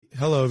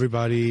Hello,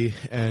 everybody,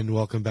 and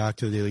welcome back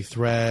to the Daily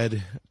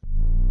Thread.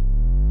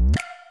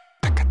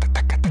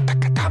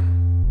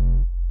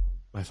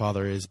 My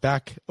father is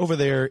back over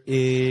there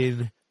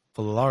in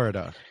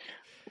Florida.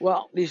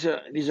 Well, these are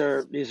I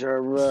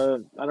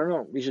don't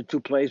know. These are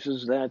two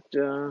places that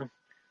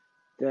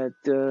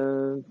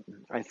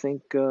I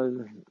think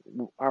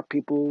our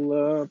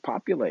people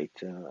populate.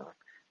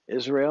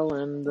 Israel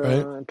and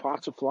Right. and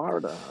parts of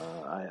Florida.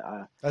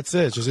 That's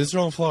it. It's just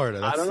Israel and Florida.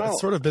 I don't know.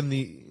 That's sort of been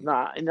the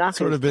not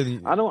sort of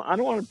been. I don't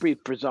want to be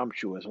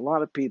presumptuous. A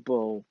lot of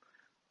people,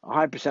 a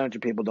high percentage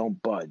of people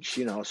don't budge.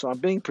 So I'm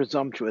being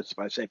presumptuous if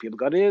I say people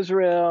go to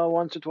Israel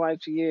once or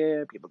twice a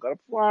year. People go to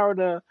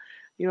Florida,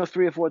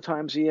 3 or 4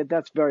 times a year.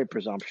 That's very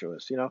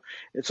presumptuous.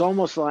 It's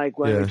almost like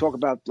when we talk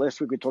about last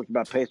week. We talked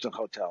about Pesach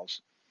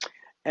hotels,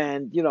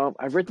 and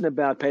I've written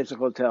about Pesach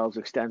hotels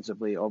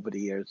extensively over the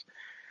years.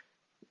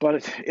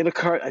 But it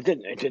occurred. It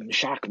didn't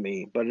shock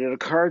me, but it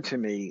occurred to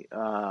me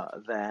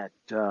that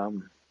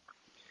the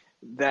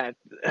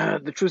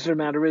truth of the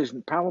matter is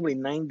probably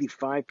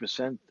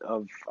 95%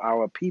 of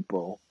our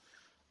people,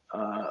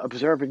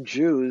 observant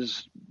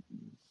Jews,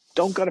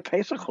 don't go to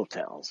Pesach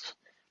hotels.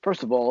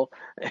 First of all,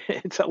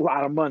 it's a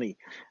lot of money.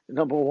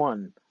 Number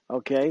one,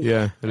 okay.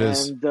 Yeah, it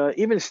is. And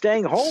even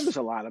staying home is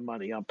a lot of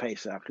money on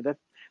Pesach.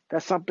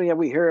 That's something that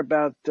we hear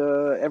about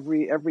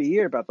every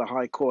year about the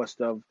high cost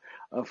of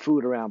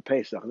food around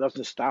Pesach. It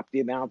doesn't stop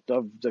the amount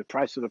of the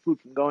price of the food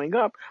from going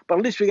up, but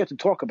at least we get to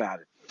talk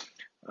about it.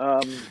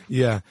 So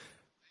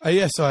I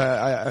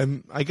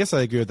guess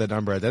I agree with that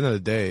number. At the end of the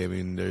day, I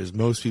mean,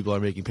 most people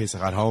are making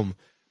Pesach at home.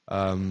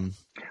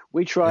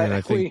 We try. And I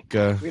think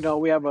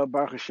we have a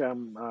Baruch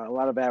Hashem, a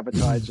lot of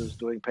advertisers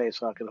doing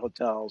Pesach in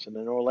hotels, and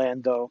in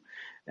Orlando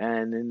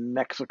and in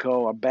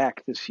Mexico are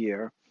back this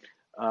year.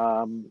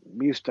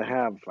 We used to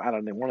have, I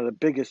don't know, one of the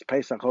biggest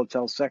Pesach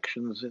hotel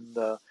sections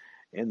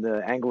in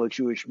the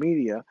Anglo-Jewish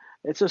media.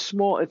 It's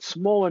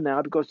smaller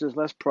now because there's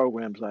less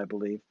programs, I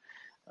believe,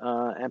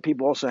 and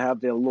people also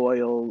have their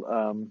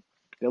loyal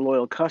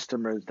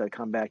customers that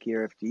come back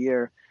year after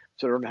year,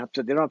 so they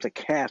don't have to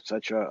cast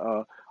such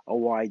a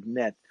wide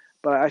net.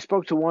 But I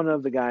spoke to one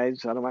of the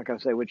guys. I'm not going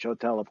to say which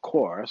hotel, of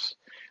course.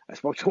 I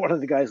spoke to one of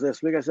the guys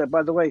last week. I said,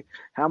 by the way,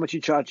 how much are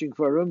you charging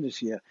for a room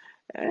this year?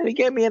 And he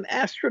gave me an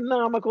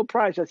astronomical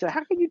price. I said,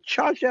 how can you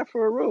charge that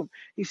for a room?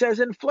 He says,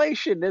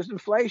 inflation. There's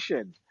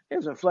inflation.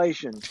 There's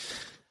inflation.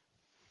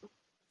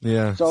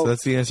 Yeah, so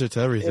that's the answer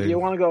to everything. If you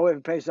want to go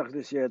in Pesach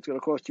this year, it's going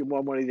to cost you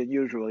more money than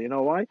usual. You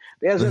know why?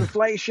 There's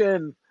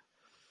inflation.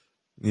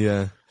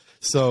 Yeah.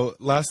 So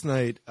last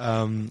night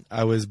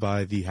I was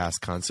by the Haas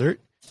concert,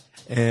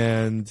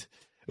 and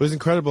it was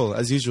incredible,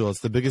 as usual.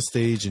 It's the biggest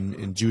stage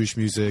in Jewish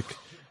music.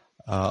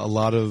 A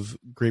lot of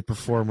great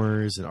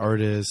performers and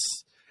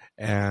artists,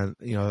 and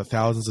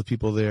thousands of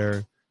people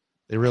there.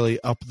 They really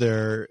up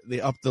the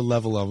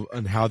level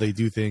on how they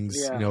do things.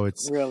 Yeah,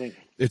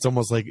 it's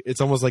almost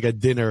like a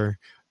dinner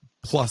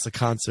plus a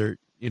concert.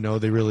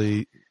 They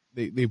really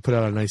they put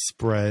out a nice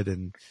spread,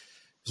 and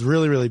it was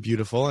really, really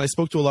beautiful. And I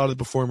spoke to a lot of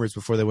the performers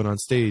before they went on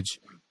stage,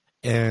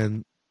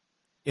 and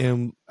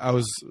I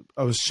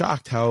was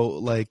shocked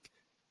how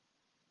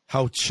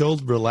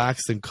chilled,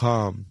 relaxed, and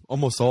calm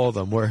almost all of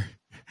them were.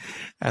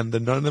 And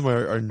none of them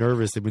are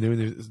nervous. They've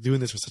been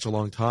doing this for such a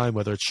long time,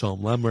 whether it's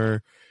Shalom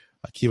Lemmer,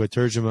 Akiva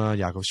Turjuma,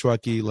 Yaakov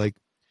Shweki. Like,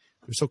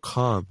 they're so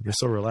calm. They're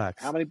so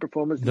relaxed. How many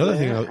performers did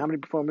they have? How many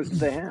performers did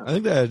they have? I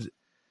think they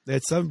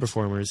had 7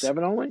 performers.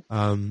 7 only?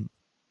 The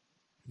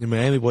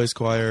Miami Boys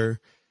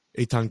Choir,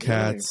 Eitan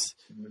Katz,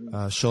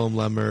 Shalom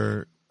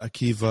Lemmer,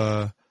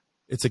 Akiva,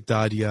 Itzik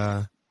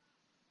Dadia,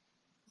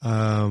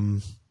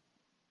 Yitzi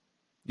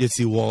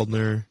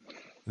Waldner,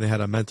 and they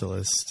had a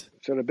mentalist.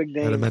 So the big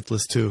name had a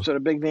mentalist too. So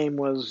the big name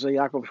was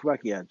Yaakov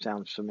Shweki. It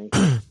sounds to me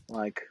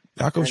like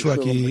Yaakov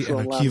Shweki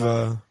and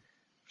Akiva.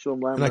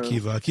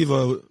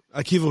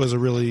 Akiva was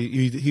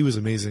he was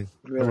amazing.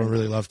 Really? Everyone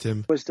really loved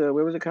him. Where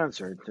was the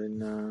concert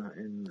in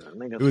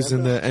Lincoln? It was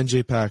in the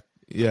NJ Pack.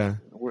 Yeah,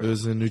 it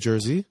was in New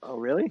Jersey. Oh,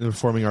 really? In the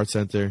Performing Arts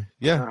Center.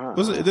 Yeah,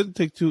 it didn't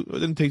take too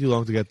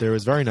long to get there. It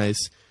was very nice.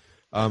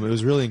 It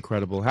was really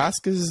incredible.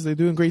 Haskins, they're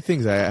doing great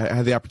things. I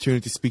had the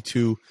opportunity to speak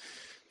to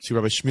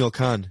Rabbi Shmuel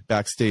Kahn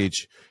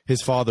backstage.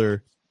 His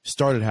father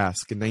started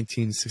Hask in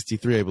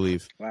 1963, I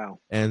believe. Wow.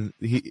 And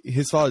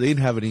his father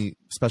didn't have any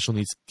special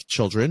needs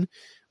children,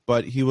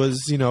 but he was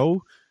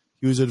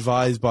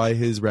advised by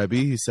his Rebbe.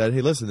 He said,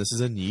 hey, listen, this is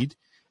a need.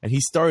 And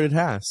he started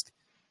Hask.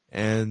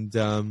 And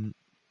I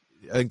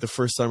think the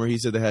first summer he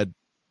said they had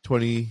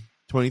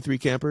 23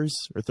 campers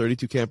or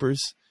 32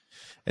 campers.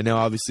 And now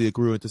obviously it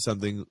grew into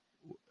something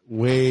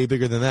way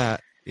bigger than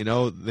that.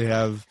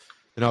 They're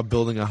now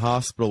building a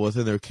hospital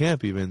within their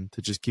camp even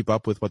to just keep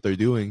up with what they're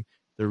doing.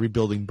 They're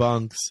rebuilding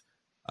bunks.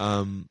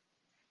 But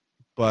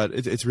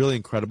it's really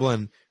incredible.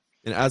 And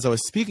as I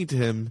was speaking to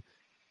him,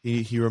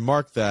 he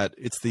remarked that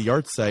it's the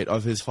yard site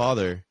of his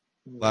father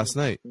last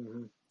night.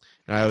 Mm-hmm.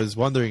 And I was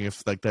wondering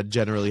if that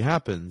generally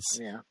happens.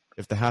 Yeah.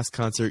 If the Haas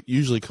concert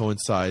usually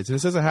coincides. And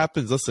it says it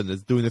happens. Listen,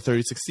 it's doing the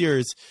 36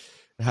 years.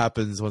 It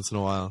happens once in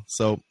a while.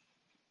 So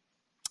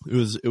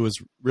It was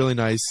really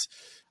nice.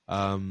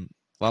 A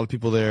lot of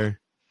people there.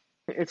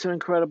 It's an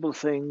incredible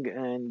thing,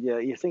 and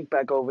you think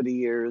back over the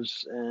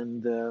years,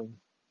 and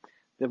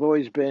there've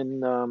always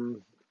been,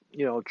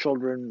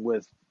 children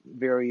with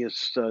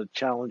various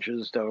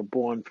challenges that were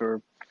born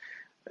for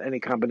any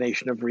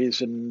combination of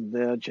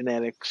reason,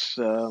 genetics,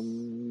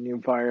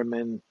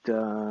 environment.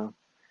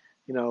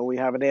 We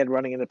have an ad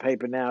running in the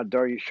paper now.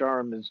 Darya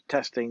Sharam is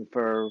testing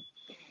for,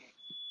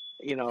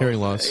 Hearing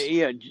loss.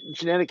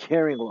 genetic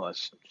hearing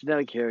loss.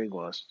 Genetic hearing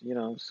loss.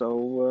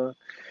 So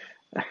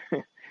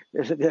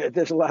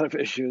there's a lot of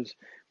issues.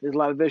 There's a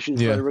lot of issues,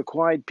 but it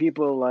required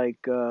people like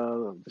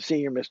the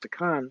senior Mr.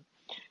 Khan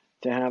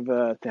to have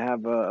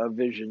a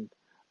vision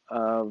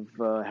of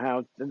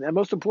how. And the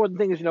most important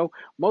thing is,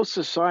 most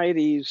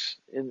societies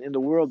in the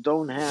world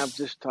don't have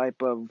this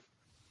type of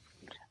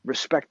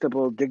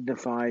respectable,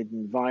 dignified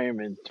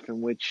environment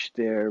from which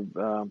their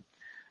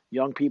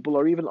young people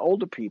or even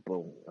older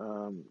people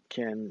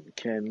can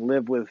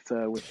live with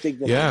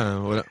dignity.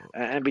 Yeah,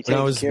 and be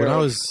taken care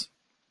of.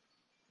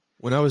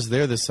 When I was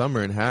there this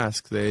summer in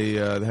Hask, they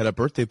had a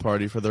birthday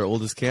party for their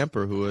oldest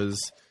camper, who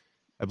was,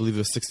 I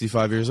believe,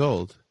 65 years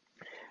old.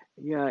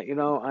 Yeah,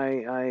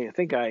 I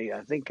think I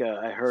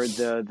heard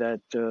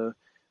that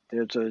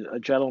there's a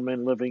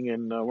gentleman living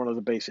in one of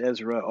the base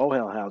Ezra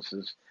Ohel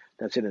houses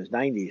that's in his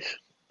 90s.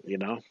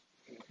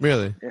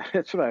 Really? Yeah,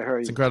 that's what I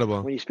heard. It's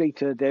incredible. When you speak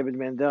to David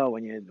Mandel,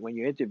 when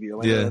you interview,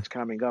 I know that's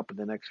coming up in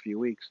the next few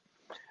weeks.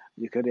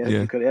 You could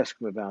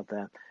ask him about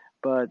that.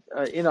 But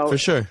for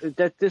sure,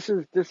 that this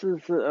is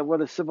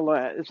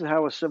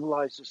how a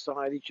civilized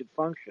society should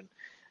function,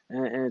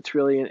 and it's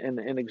really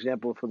an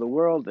example for the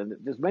world. And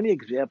there's many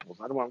examples.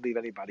 I don't want to leave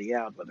anybody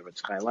out, whether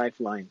it's Chai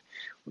Lifeline,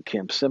 or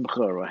Camp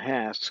Simcha, or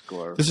Hask,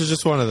 or this is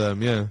just one of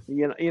them. Yeah,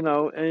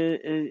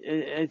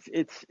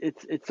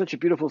 it's such a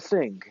beautiful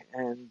thing,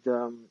 and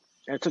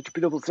it's such a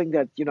beautiful thing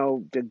that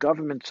the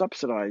government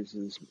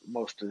subsidizes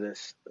most of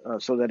this,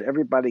 so that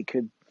everybody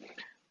could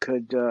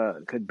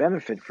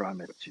benefit from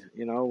it.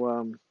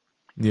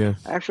 Yeah.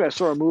 Actually, I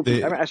saw a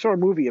movie. I saw a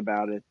movie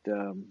about it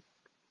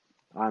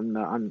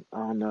on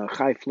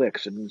Chai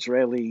Flix, an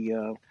Israeli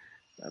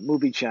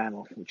movie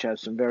channel, which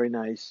has some very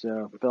nice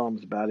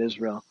films about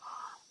Israel.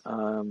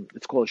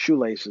 It's called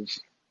Shoelaces.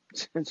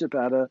 It's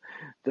about a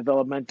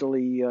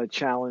developmentally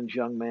challenged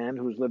young man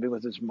who's living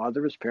with his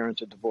mother. His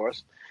parents are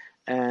divorced,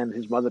 and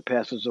his mother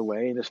passes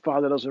away, and his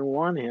father doesn't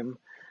want him,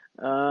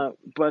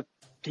 but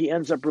he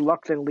ends up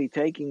reluctantly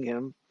taking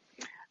him.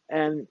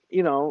 And,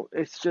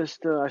 it's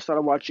just, I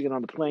started watching it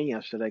on the plane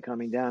yesterday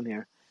coming down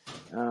here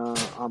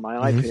on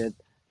my iPad.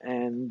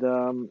 And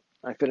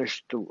I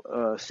finished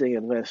seeing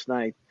it last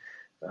night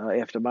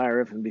after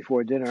Ma'ariv and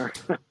before dinner,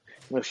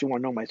 unless you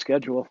want to know my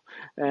schedule.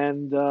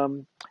 And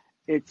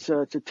it's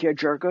a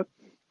tearjerker,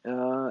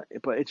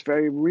 but it's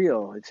very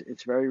real.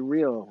 It's very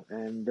real.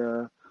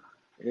 And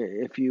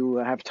if you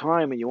have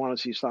time and you want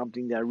to see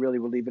something that really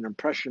will leave an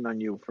impression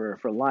on you for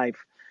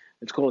life,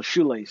 it's called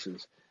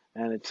Shoelaces.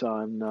 And it's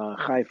on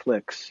Chai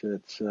Flix.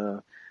 It's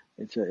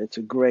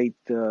a great,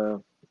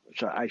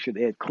 I should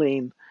add,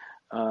 clean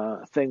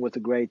thing with a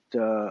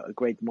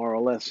great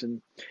moral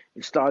lesson.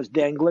 It stars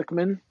Dan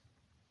Glickman.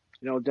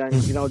 You know who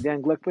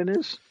Dan Glickman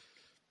is?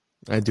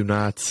 I do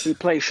not. He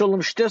plays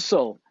Shulam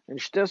Shtisel in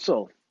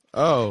Shtisel.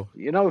 Oh,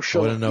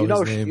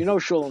 Shulam. His name. You know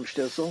Shulam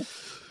Shtisel.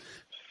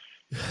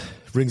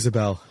 Rings a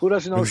bell. Who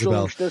doesn't know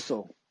Shulam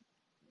Shtisel?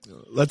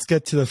 Let's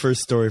get to the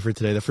first story for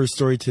today. The first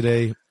story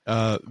today,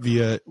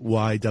 via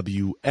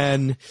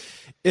YWN,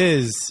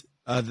 is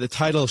the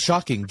title,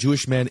 "Shocking: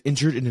 Jewish Man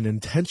Injured in an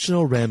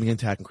Intentional Ramming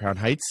Attack in Crown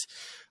Heights."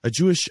 A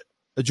Jewish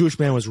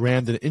man was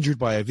rammed and injured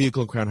by a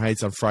vehicle in Crown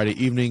Heights on Friday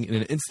evening in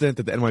an incident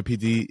that the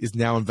NYPD is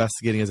now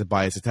investigating as a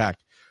bias attack.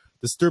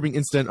 The disturbing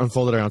incident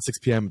unfolded around 6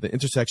 p.m. at the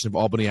intersection of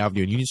Albany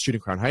Avenue and Union Street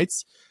in Crown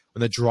Heights, when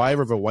the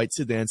driver of a white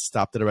sedan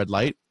stopped at a red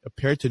light,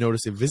 appeared to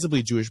notice a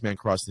visibly Jewish man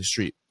crossing the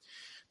street.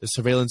 The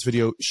surveillance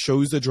video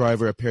shows the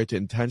driver appeared to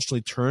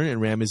intentionally turn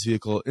and ram his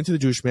vehicle into the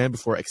Jewish man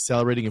before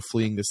accelerating and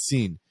fleeing the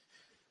scene.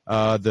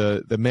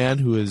 The man,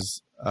 who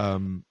is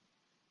in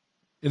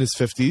his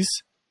 50s,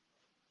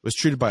 was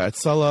treated by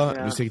Atzala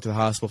and was taken to the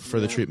hospital for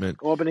further treatment.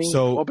 Albany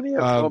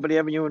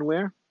Avenue and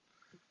where?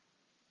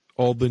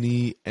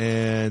 Albany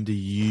and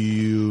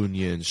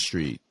Union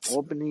Street.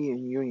 Albany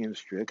and Union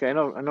Street. Okay, I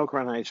know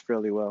Crown Heights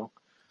fairly well.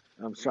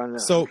 I'm trying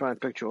to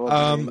picture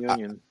Albany and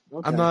Union.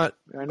 Okay. I'm not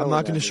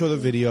going to show the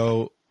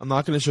video. I'm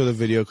not going to show the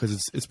video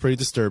because it's pretty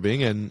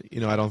disturbing, and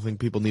I don't think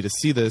people need to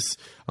see this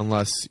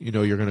unless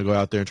you're going to go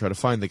out there and try to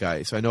find the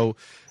guy. So I know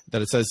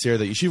that it says here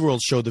that Yeshiva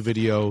World showed the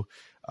video,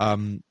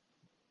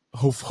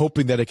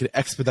 hoping that it could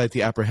expedite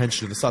the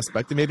apprehension of the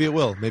suspect, and maybe it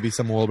will. Maybe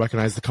someone will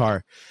recognize the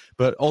car.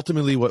 But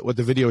ultimately, what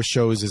the video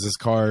shows is this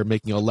car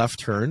making a left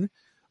turn,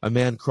 a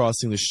man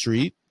crossing the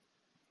street.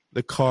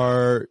 The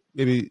car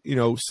maybe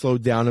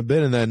slowed down a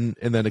bit and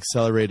then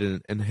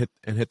accelerated and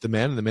hit the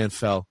man, and the man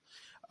fell.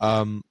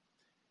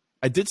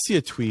 I did see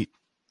a tweet.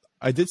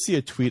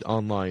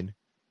 Online,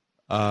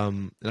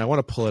 and I want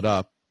to pull it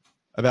up,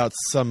 about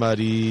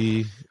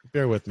somebody.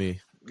 Bear with me.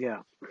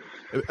 Yeah.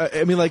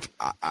 I mean, like,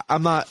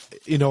 I'm not.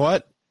 You know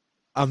what?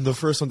 I'm the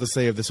first one to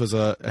say if this was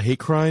a hate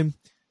crime,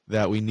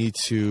 that we need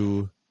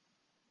to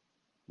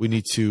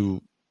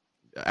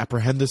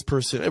apprehend this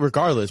person.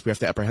 Regardless, we have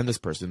to apprehend this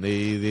person.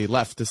 They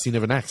left the scene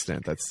of an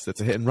accident. That's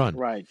a hit and run.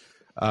 Right.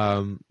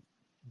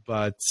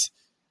 But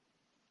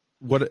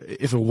what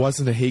if it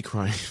wasn't a hate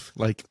crime?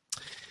 Like,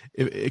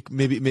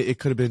 maybe it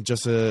could have been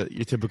just your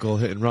typical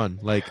hit and run.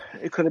 Like,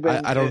 it could have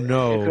been. I don't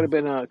know. It could have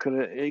been.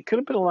 It could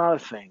have been a lot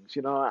of things.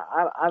 You know,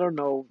 I don't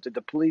know. Did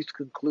the police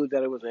conclude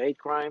that it was a hate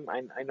crime?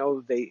 I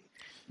know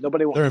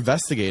nobody. They're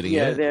investigating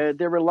it. Yeah,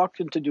 they're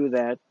reluctant to do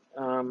that.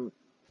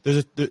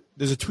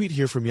 There's a tweet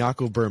here from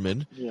Yaakov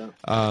Berman. Yeah.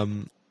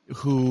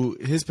 Who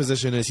his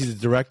position is he's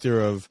the director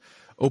of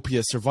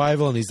OPS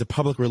Survival and he's the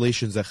public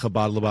relations at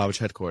Chabad Lubavitch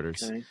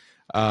headquarters. Okay.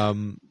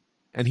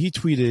 And he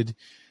tweeted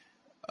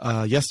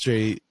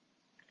yesterday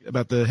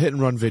about the hit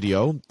and run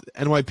video.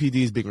 NYPD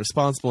is being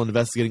responsible and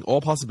investigating all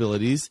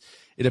possibilities.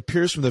 It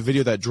appears from the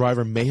video that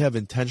driver may have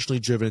intentionally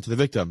driven into the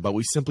victim, but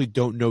we simply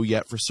don't know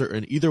yet for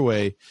certain. Either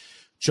way,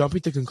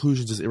 jumping to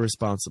conclusions is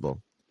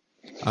irresponsible.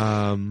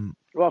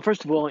 Well,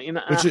 first of all,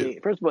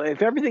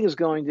 if everything is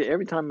going to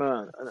every time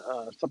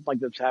something like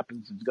this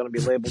happens, it's going to be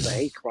labeled a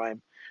hate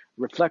crime.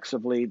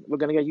 Reflexively, we're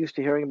going to get used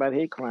to hearing about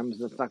hate crimes.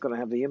 That's not going to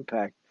have the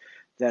impact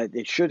that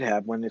it should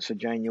have when it's a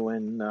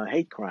genuine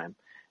hate crime.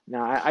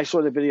 Now, I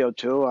saw the video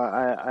too.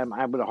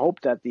 I would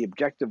hope that the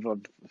objective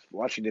of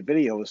watching the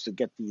video is to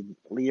get the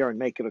year and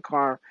make of the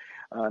car,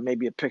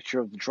 maybe a picture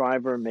of the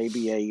driver,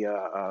 maybe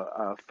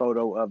a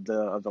photo of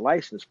the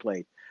license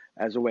plate,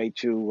 as a way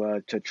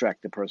to track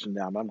the person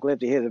down. But I'm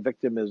glad to hear the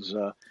victim is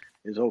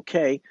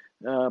okay.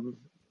 But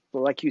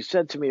like you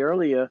said to me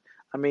earlier,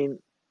 I mean,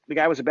 the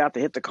guy was about to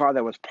hit the car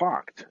that was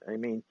parked. I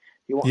mean,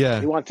 he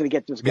wanted to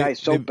get this guy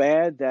so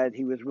bad that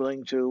he was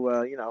willing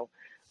to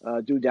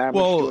do damage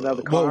to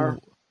another car.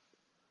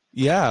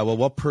 Well,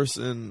 what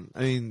person?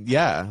 I mean,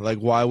 like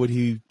why would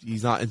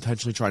he's not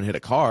intentionally trying to hit a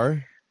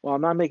car? Well,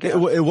 I'm not making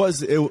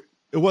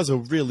it was a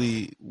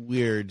really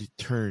weird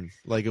turn.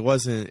 Like it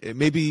wasn't.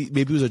 Maybe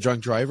he was a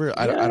drunk driver.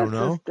 I don't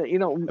know. I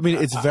mean,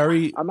 it's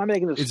very. I'm not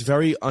making this. It's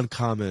very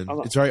uncommon.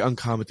 It's very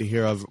uncommon to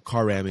hear of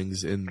car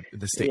rammings in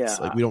the States.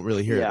 Like we don't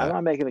really hear that.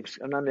 I'm not making.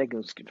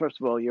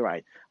 First of all, you're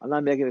right. I'm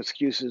not making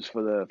excuses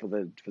for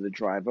the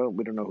driver.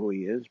 We don't know who he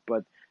is,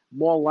 but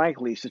more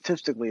likely,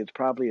 statistically, it's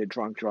probably a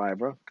drunk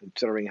driver,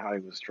 considering how he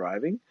was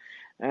driving,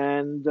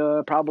 and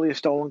probably a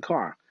stolen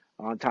car.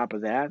 On top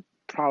of that,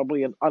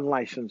 probably an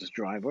unlicensed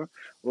driver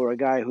or a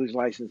guy whose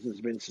license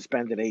has been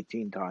suspended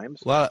 18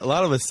 times. A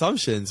lot of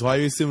assumptions. Why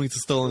are you assuming it's a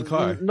stolen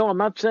car? No, I'm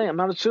not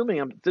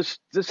assuming.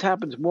 This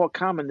happens more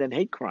common than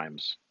hate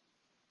crimes.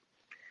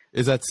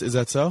 Is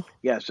that so?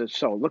 Yes, it's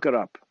so. Look it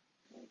up.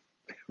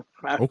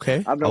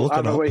 Okay. I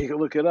don't know where you can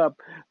look it up,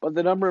 but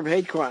the number of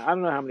hate crimes, I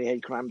don't know how many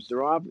hate crimes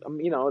there are.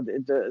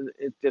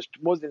 There's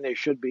more than there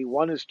should be.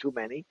 One is too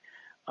many,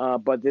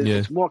 but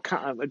it's more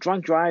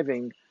drunk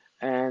driving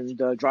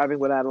and driving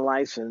without a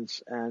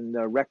license and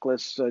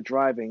reckless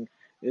driving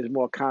is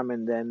more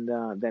common than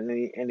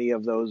any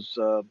of those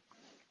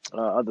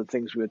other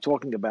things we were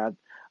talking about.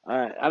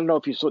 I don't know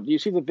if you saw. Do you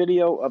see the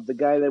video of the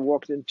guy that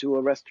walked into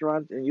a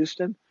restaurant in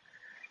Houston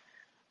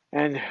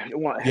and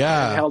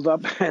held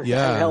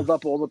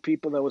up all the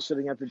people that were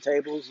sitting at the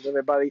tables, and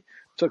everybody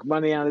took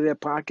money out of their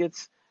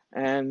pockets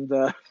and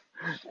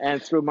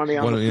threw money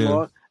on the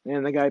floor,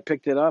 and the guy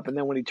picked it up, and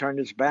then when he turned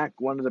his back,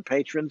 one of the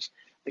patrons.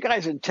 The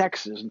guy's in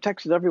Texas. In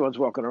Texas, everyone's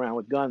walking around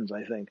with guns,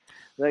 I think.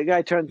 The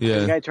guy turned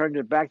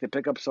it back to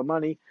pick up some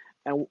money,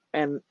 and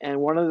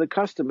one of the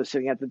customers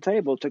sitting at the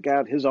table took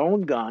out his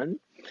own gun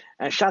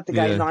and shot the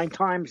guy 9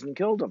 times and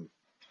killed him.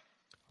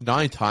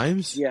 9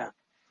 times? Yeah.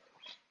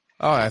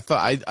 Oh, I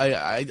thought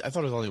it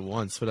was only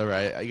once. Whatever.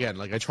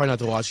 I try not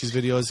to watch these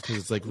videos because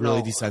it's like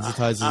really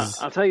desensitizes.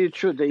 I'll tell you the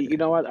truth. You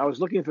know what? I was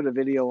looking for the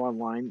video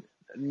online.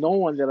 No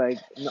one that I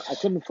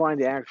couldn't find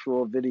the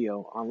actual video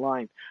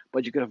online,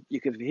 but you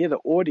could hear the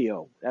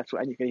audio.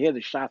 And you could hear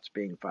the shots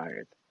being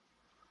fired.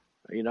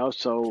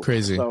 So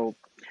crazy. So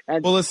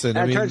listen.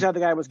 And it turns out the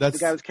guy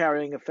was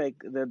carrying a fake.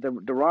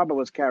 The robber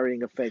was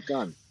carrying a fake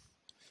gun.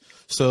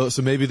 So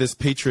maybe this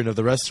patron of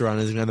the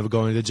restaurant is going to end up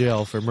going to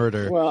jail for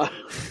murder. Well,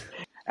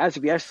 as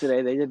of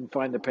yesterday, they didn't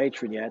find the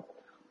patron yet,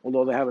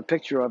 although they have a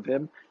picture of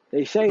him.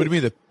 They say. What do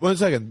you mean? 1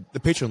 second. The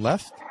patron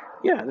left?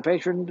 Yeah, the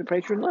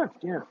patron left.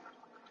 Yeah.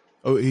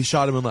 Oh, he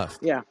shot him and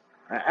left. Yeah,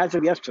 as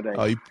of yesterday.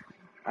 Oh,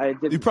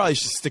 you probably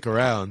should stick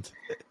around.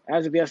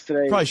 As of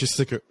yesterday, probably should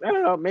stick around. I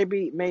don't know.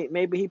 Maybe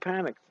he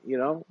panicked.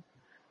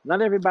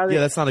 Not everybody. Yeah,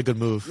 that's not a good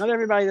move. Not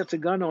everybody that's a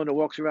gun owner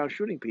walks around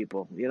shooting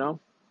people.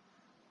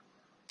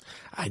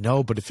 I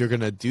know, but if you're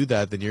gonna do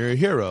that, then you're a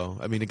hero.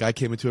 I mean, a guy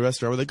came into a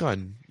restaurant with a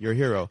gun. You're a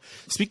hero.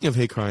 Speaking of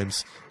hate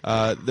crimes,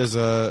 there's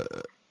a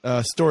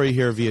story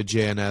here via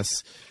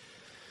JNS.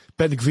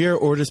 Ben Gvir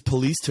orders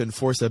police to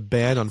enforce a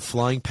ban on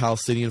flying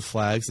Palestinian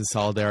flags in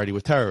solidarity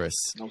with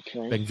terrorists.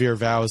 Okay. Ben Gvir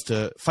vows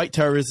to fight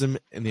terrorism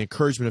and the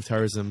encouragement of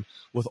terrorism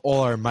with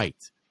all our might,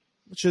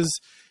 which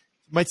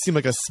might seem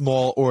like a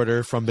small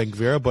order from Ben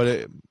Gvir,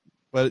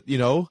 but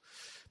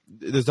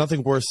there's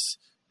nothing worse.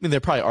 I mean, there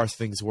probably are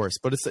things worse,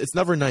 but it's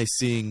never nice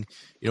seeing,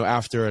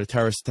 after a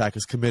terrorist attack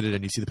is committed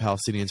and you see the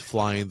Palestinians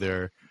flying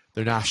their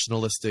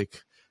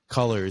nationalistic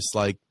colors.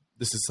 Like,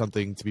 this is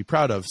something to be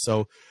proud of.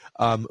 So,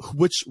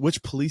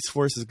 which police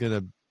force is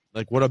gonna,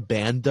 like, what a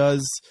band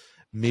does?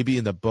 Maybe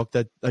in the book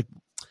that, like,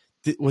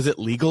 was it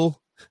legal?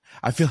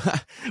 I feel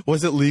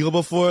was it legal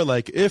before?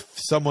 Like, if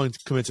someone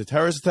commits a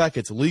terrorist attack,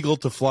 it's legal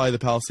to fly the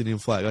Palestinian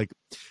flag. Like,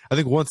 I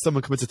think once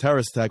someone commits a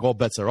terrorist attack, all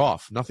bets are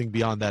off. Nothing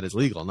beyond that is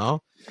legal.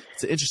 No,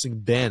 it's an interesting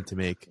ban to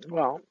make.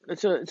 Well,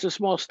 it's a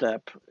small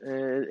step.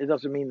 It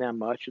doesn't mean that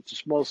much. It's a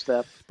small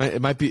step.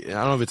 It might be. I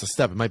don't know if it's a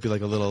step. It might be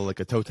like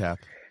a toe tap.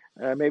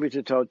 Maybe it's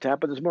a toe tap,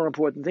 but there's more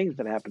important things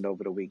that happened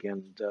over the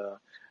weekend.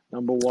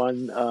 Number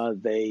one,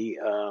 they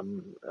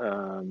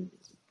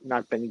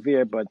not Ben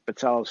Gvir, but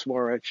Bezalel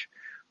Smotrich,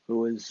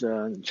 who is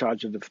in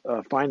charge of the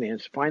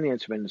finance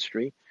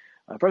ministry.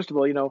 First of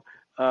all, in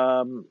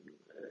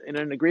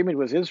an agreement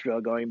with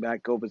Israel going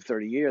back over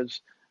 30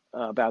 years,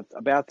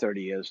 about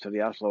 30 years to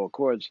the Oslo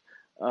Accords,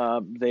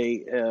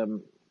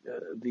 the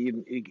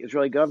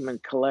Israeli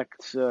government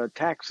collects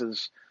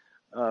taxes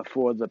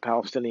for the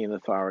Palestinian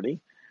Authority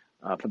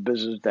for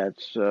business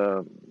that's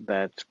done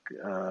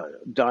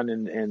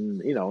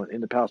in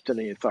the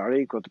Palestinian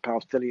Authority, because the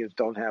Palestinians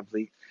don't have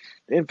the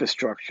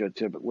infrastructure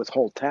to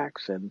withhold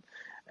tax and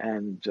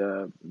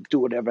do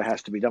whatever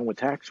has to be done with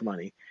tax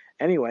money.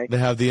 Anyway, they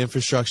have the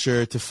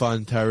infrastructure to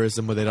fund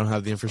terrorism, but they don't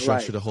have the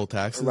infrastructure to hold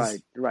taxes.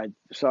 Right.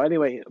 So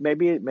anyway,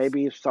 maybe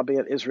it's something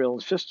that Israel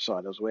insists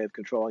on as a way of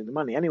controlling the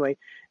money. Anyway,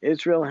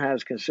 Israel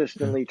has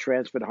consistently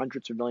transferred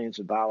hundreds of millions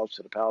of dollars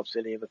to the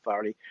Palestinian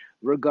Authority,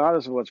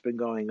 regardless of what's been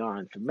going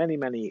on for many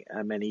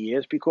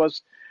years,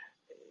 because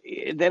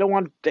they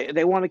want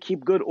to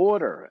keep good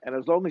order, and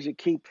as long as you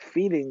keep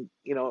feeding,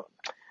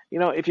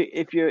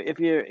 if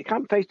you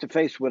come face to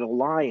face with a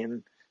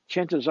lion,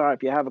 chances are,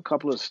 if you have a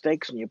couple of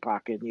steaks in your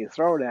pocket and you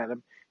throw it at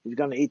him, he's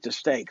going to eat the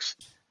steaks,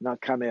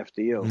 not come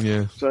after you.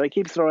 Yeah. So they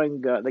keep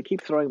throwing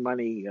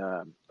money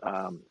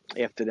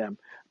after them.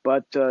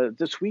 But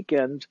this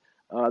weekend,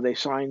 they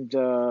signed,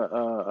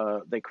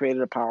 they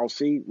created a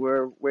policy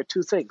where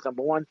two things.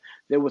 Number one,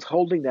 they're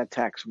withholding that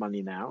tax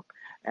money now,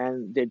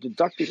 and they're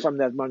deducting from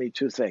that money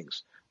two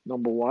things.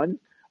 Number one,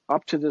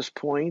 up to this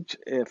point,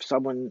 if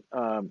someone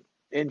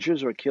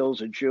injures or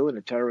kills a Jew in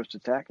a terrorist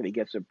attack and he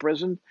gets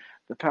imprisoned,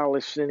 the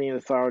Palestinian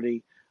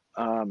Authority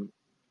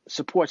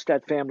supports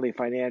that family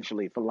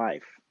financially for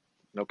life.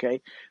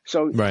 Okay?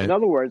 So, right. In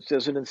other words,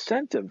 there's an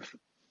incentive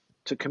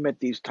to commit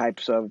these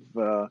types of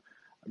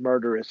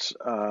murderous,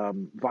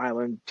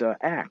 violent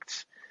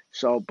acts.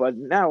 So, but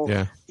now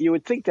you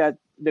would think that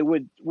they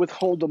would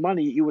withhold the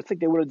money. You would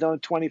think they would have done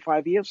it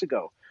 25 years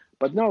ago.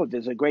 But no,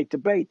 there's a great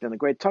debate and a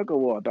great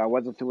tug-of-war about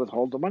whether to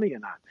withhold the money or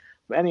not.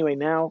 But anyway,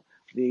 now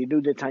the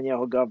new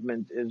Netanyahu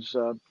government is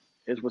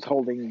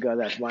withholding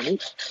that money.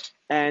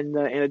 And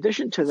in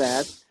addition to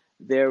that,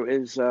 there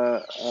is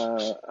a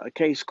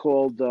case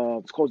called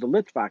it's called the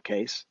Litvak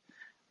case.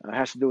 It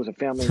has to do with a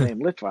family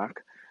named Litvak.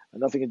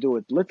 Nothing to do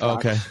with Litvaks.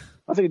 Okay.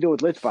 Nothing to do with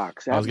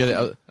Litvaks. I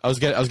was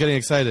getting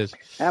excited.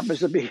 Happens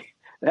to be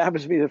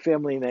the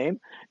family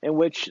name, in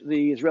which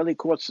the Israeli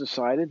courts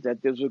decided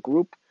that there's a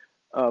group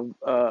of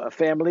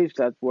families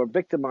that were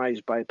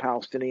victimized by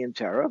Palestinian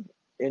terror,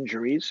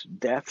 injuries,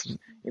 deaths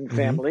in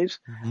families,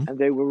 and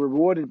they were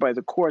rewarded by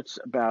the courts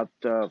about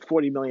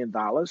 $40 million,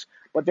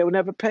 but they were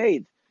never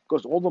paid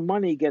because all the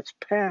money gets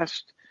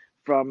passed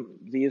from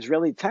the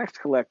Israeli tax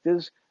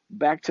collectors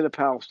back to the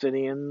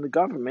Palestinian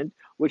government,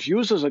 which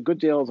uses a good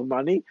deal of the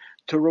money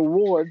to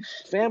reward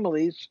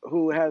families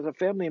who has a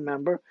family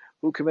member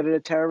who committed a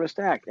terrorist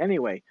act.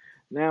 Anyway,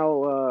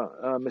 now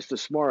Mr.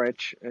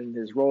 Smotrich, in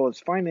his role as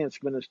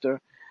finance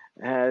minister,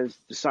 has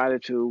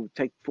decided to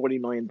take $40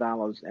 million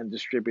and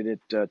distribute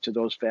it to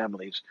those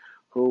families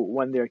who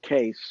won their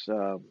case.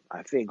 I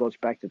think it goes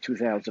back to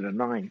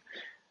 2009.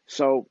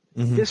 So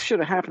this should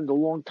have happened a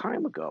long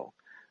time ago.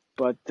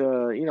 But,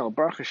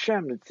 Baruch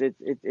Hashem,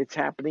 it's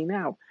happening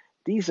now.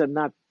 These are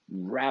not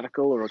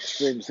radical or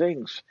extreme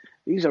things.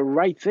 These are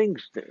right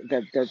things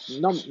that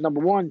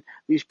number one,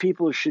 these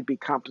people should be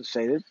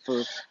compensated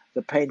for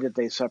the pain that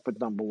they suffered,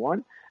 number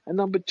one. And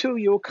number two,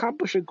 you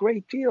accomplish a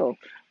great deal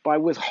by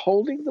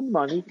withholding the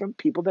money from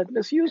people that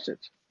misuse it.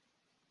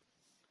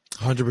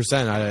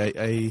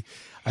 100%.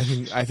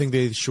 I think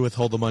they should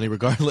withhold the money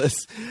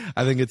regardless.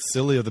 I think it's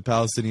silly of the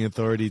Palestinian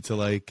Authority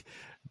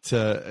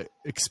to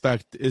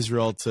expect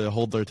Israel to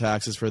hold their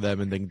taxes for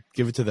them and then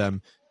give it to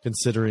them,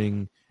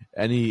 considering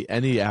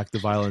any act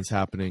of violence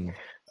happening.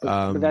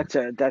 But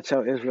that's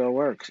how Israel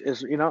works.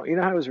 You know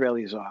how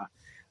Israelis are.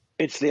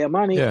 It's their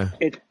money. Yeah.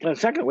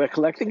 Second, we're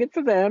collecting it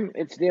for them.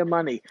 It's their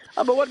money.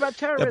 Oh, but what about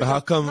terrorism? Yeah, but how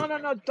come?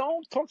 No.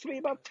 Don't talk to me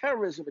about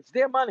terrorism. It's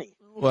their money.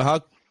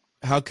 Well,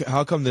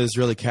 how come the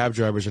Israeli cab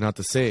drivers are not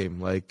the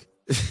same? Like,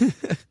 what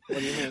do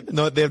you mean?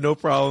 No, they have no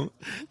problem.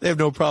 They have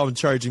no problem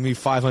charging me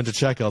 500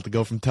 shekel to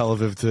go from Tel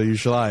Aviv to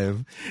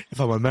Yerushalayim if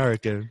I'm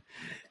American.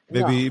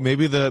 Maybe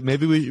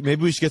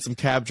we should get some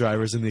cab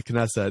drivers in the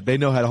Knesset. They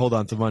know how to hold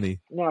on to money.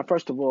 No,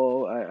 first of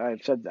all, I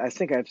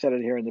think I've said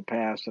it here in the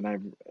past, and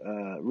I've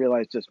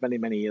realized this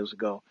many years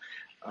ago.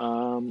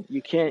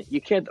 You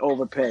can't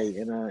overpay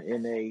in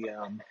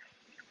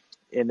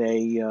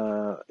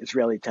a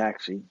Israeli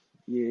taxi.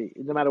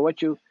 No matter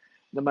what you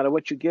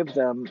give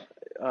them,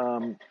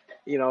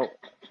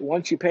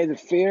 once you pay the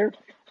fare,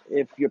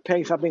 if you're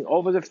paying something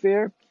over the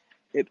fare,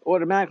 it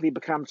automatically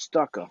becomes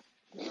stucco.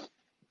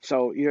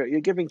 So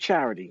you're giving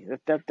charity.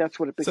 That's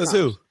what it becomes. Says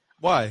who?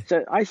 Why?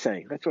 I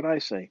say that's what I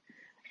say.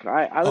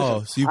 I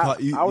so you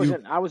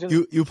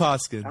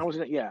Paskin. I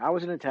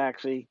was in a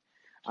taxi.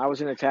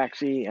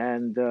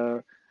 And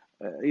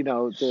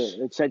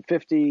it said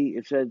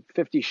 50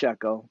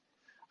 shekel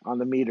on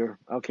the meter.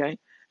 Okay,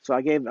 so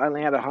I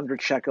only had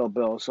 100 shekel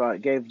bill, so I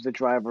gave the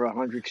driver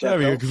 100 shekel.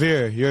 Yeah, you're a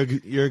gvir. You're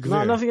a gvir.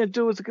 No, nothing to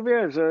do with the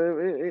gvir.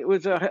 It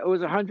was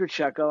 100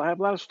 shekel. I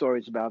have a lot of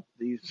stories about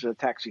these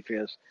taxi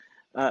fares.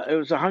 It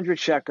was 100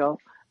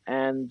 shekel,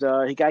 and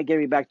the guy gave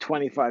me back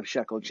 25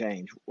 shekel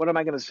change. What am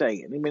I going to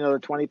say? Need me another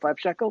 25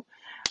 shekel?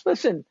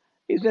 Listen,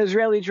 he's an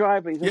Israeli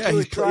driver. He's a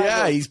Jewish driver.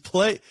 Yeah, he's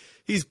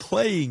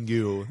playing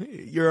you.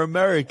 You're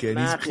American.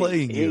 He's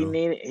playing you.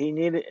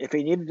 If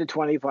he needed the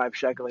 25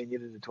 shekel, he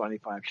needed the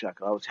 25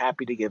 shekel. I was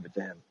happy to give it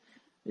to him.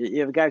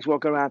 You have guys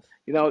walking around.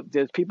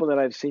 There's people that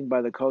I've seen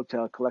by the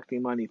hotel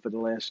collecting money for the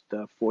last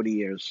 40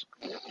 years.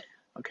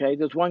 Okay,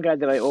 there's one guy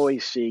that I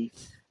always see,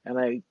 and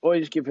I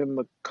always give him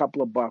a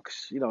couple of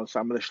bucks,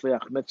 some of the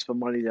shliach mitzvah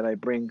money that I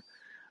bring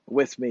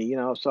with me,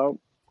 So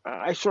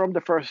I saw him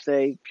the first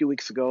day, a few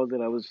weeks ago,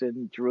 that I was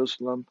in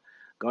Jerusalem,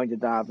 going to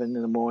daven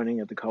in the morning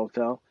at the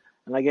hotel,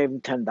 and I gave him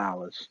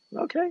 $10.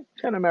 Okay,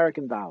 10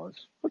 American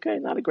dollars. Okay,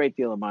 not a great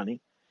deal of money.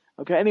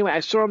 Okay, anyway,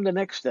 I saw him the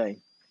next day,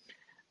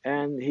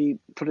 and he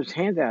put his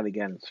hand out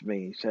against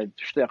me. He said,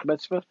 shliach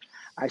mitzvah.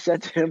 I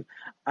said to him,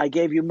 I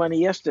gave you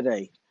money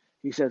yesterday.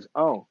 He says,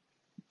 oh,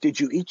 did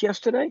you eat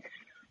yesterday?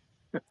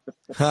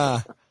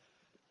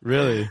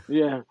 Really?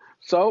 Yeah.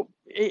 So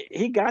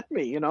he got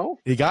me,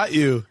 He got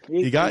you.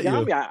 He got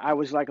you. Me. I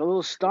was like a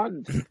little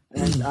stunned,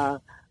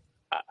 and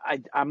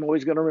I'm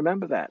always going to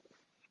remember that.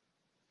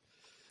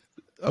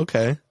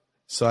 Okay.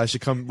 So I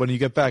should come when you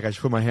get back. I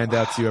should put my hand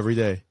out to you every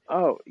day.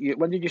 Oh,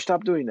 when did you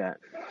stop doing that?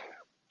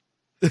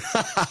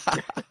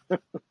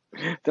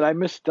 Did I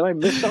miss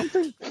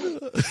something?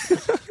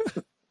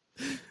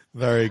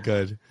 Very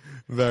good.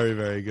 Very,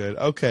 very good.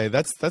 Okay,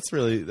 that's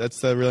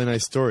a really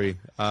nice story.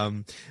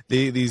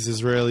 These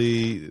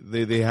Israeli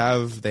they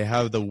have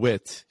the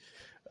wit.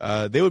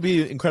 They would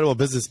be incredible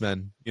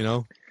businessmen,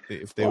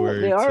 if they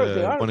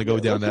want to go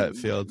down that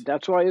field.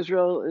 That's why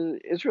Israel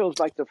is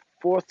like the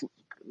fourth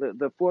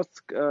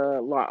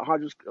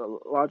largest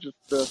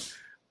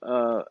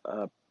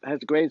has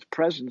the greatest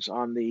presence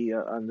on the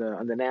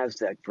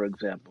NASDAQ, for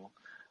example.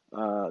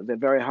 They're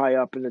very high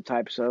up in the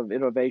types of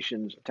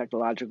innovations,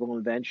 technological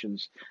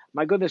inventions.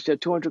 My goodness, there are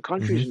 200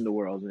 countries in the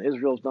world, and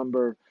Israel's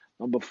number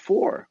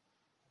 4.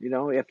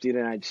 After the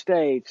United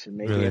States, and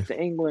maybe after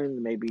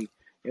England, maybe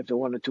after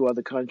one or two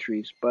other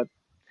countries. But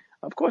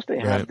of course, they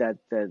have that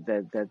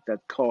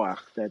koach,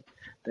 that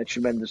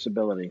tremendous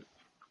ability.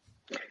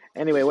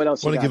 Anyway, what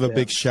else? I want to give a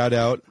big shout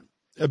out,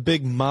 a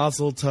big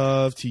mazel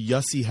tov to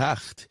Yossi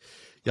Hecht.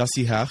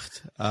 Yossi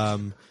Hecht,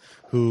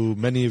 who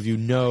many of you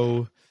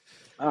know.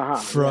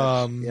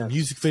 From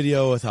music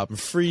video with Hop and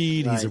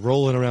Freed. Right. He's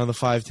rolling around the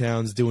 5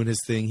 towns doing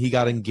his thing. He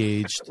got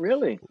engaged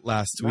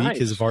last week.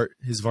 His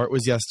vart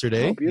was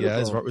yesterday. Oh,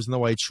 his vart was in the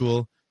White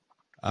Shul.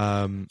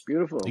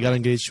 Beautiful. He got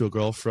engaged to a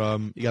girl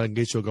from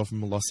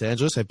Los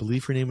Angeles. I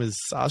believe her name is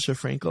Sasha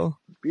Frankel.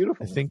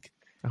 Beautiful.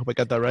 I hope I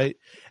got that right.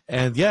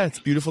 And yeah, it's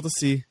beautiful to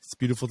see.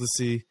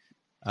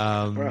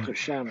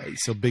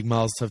 So big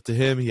miles tough to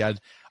him. He had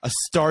a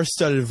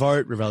star-studded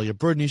vart. Ravel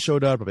Yaburdny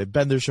showed up. Rabbi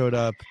Bender showed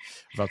up.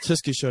 Rav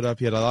Tiski showed up.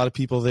 He had a lot of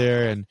people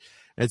there, and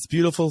it's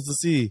beautiful to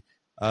see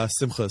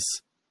simchas.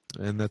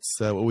 And that's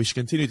what we should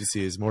continue to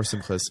see is more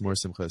simchas.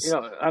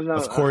 I don't know.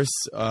 Of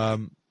course.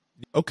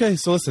 Okay,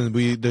 so listen,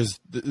 this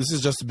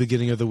is just the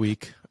beginning of the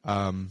week.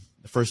 The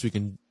first week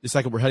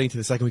we're heading to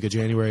the second week of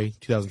January,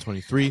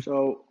 2023.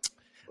 So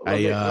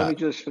let me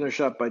just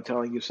finish up by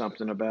telling you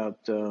something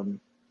about.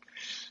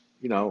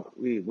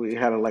 We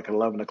had an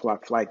 11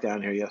 o'clock flight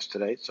down here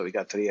yesterday, so we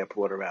got to the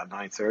airport around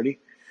 9:30.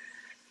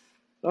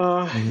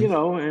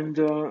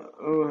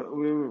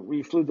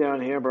 We flew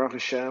down here, Baruch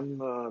Hashem,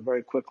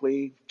 very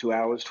quickly, 2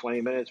 hours, 20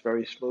 minutes,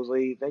 very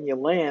smoothly. Then you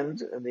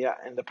land, and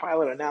the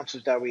pilot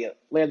announces that we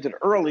landed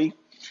early,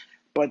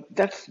 but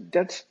that's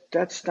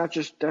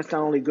not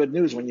only good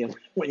news when you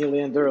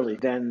land early.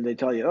 Then they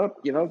tell you,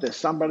 there's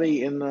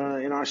somebody in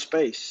our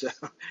space,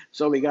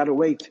 so we got to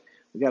wait.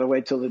 We got to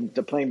wait till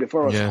the plane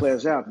before us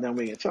clears out, and then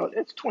so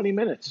it's 20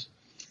 minutes.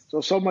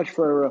 So much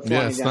for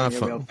flying down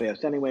here real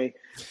fast. Anyway,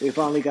 we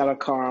finally got a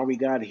car. We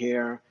got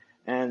here,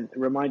 and it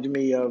reminded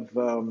me of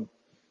a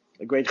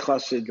great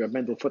chassid, Reb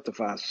Mendel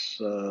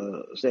Futterfass,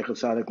 Zecher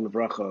Tzadik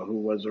Livracha,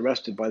 who was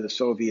arrested by the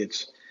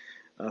Soviets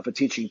for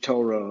teaching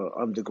Torah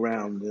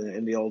underground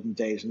in the olden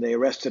days, and they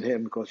arrested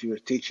him because he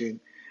was teaching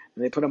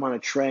and they put him on a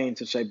train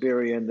to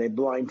Siberia, and they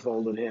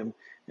blindfolded him,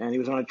 and he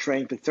was on a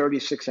train for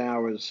 36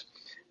 hours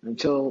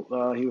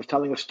until he was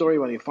telling a story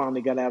when he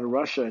finally got out of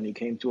Russia and he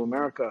came to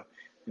America,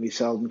 and he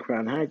settled in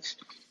Crown Heights.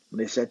 And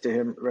they said to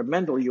him, Reb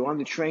Mendel, you were on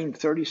the train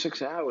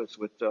 36 hours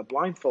with the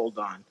blindfold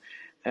on.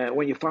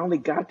 When you finally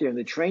got there and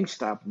the train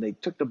stopped and they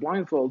took the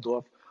blindfold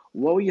off,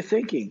 what were you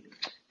thinking?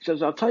 He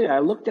says, I'll tell you, I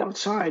looked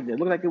outside. It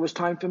looked like it was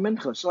time for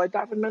Mincha, so I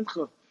davened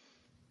Mincha.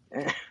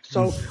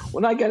 So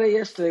when I got here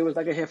yesterday, it was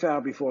like a half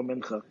hour before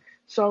Mincha.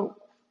 So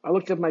I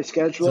looked at my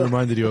schedule. So it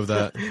reminded you of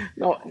that.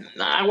 No,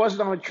 I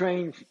wasn't on a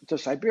train to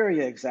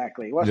Siberia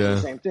exactly. It wasn't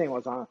the same thing. It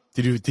was on.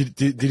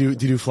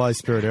 Did you fly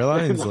Spirit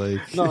Airlines?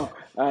 No,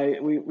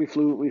 we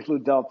flew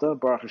Delta,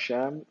 Baruch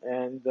Hashem,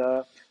 and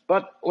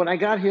but when I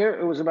got here,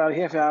 it was about a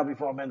half hour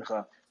before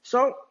Mincha.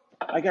 So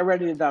I got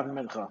ready to daven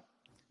Mincha.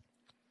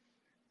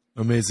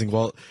 Amazing.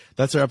 Well,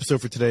 that's our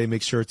episode for today.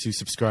 Make sure to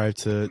subscribe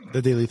to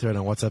the Daily Thread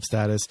on WhatsApp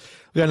Status.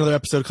 We got another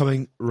episode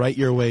coming right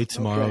your way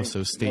tomorrow, Okay.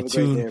 so stay Have a great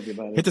day, tuned.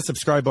 everybody. Hit the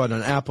subscribe button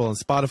on Apple and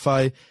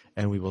Spotify,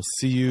 and we will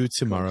see you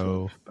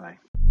tomorrow. Bye.